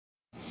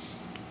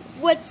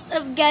What's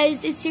up,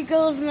 guys? It's your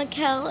girls,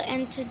 Mikkel,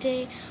 and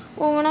today,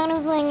 well, we're not gonna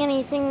be playing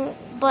anything,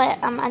 but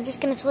I'm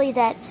just gonna tell you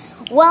that,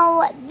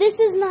 well, this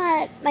is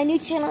not, my new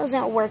channel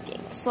isn't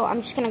working, so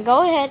I'm just gonna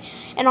go ahead,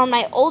 and on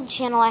my old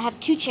channel, I have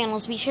 2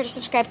 channels. Be sure to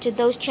subscribe to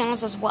those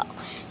channels as well.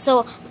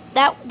 So,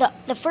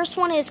 the first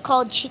one is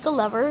called Chica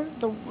Lover,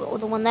 the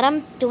one that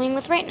I'm doing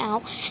with right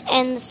now,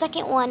 and the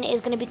second one is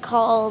going to be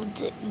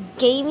called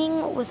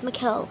Gaming with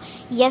Mikkel.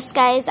 Yes,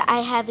 guys,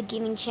 I have a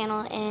gaming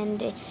channel,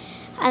 and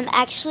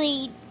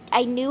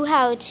I knew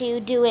how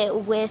to do it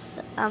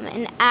with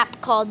an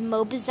app called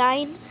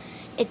Mobizyne.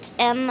 It's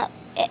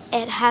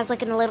it has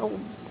like a little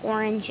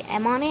orange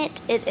M on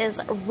it. It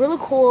is really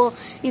cool.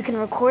 You can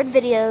record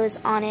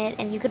videos on it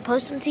and you could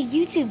post them to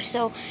YouTube.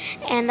 So,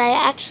 and I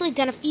actually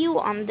done a few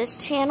on this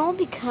channel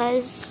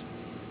because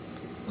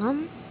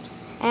I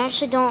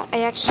actually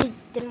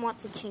didn't want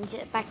to change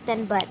it back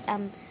then, but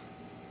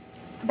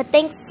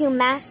thanks to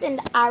Mass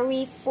and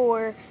Ari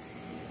for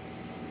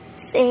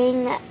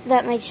saying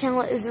that my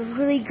channel is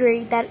really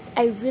great. That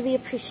I really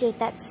appreciate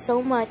that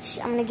so much.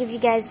 I'm gonna give you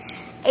guys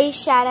a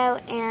shout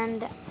out,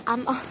 and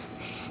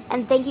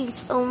and thank you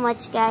so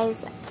much,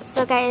 guys.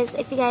 So guys,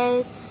 if you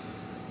guys,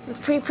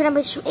 pretty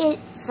much it.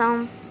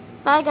 So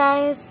bye,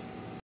 guys.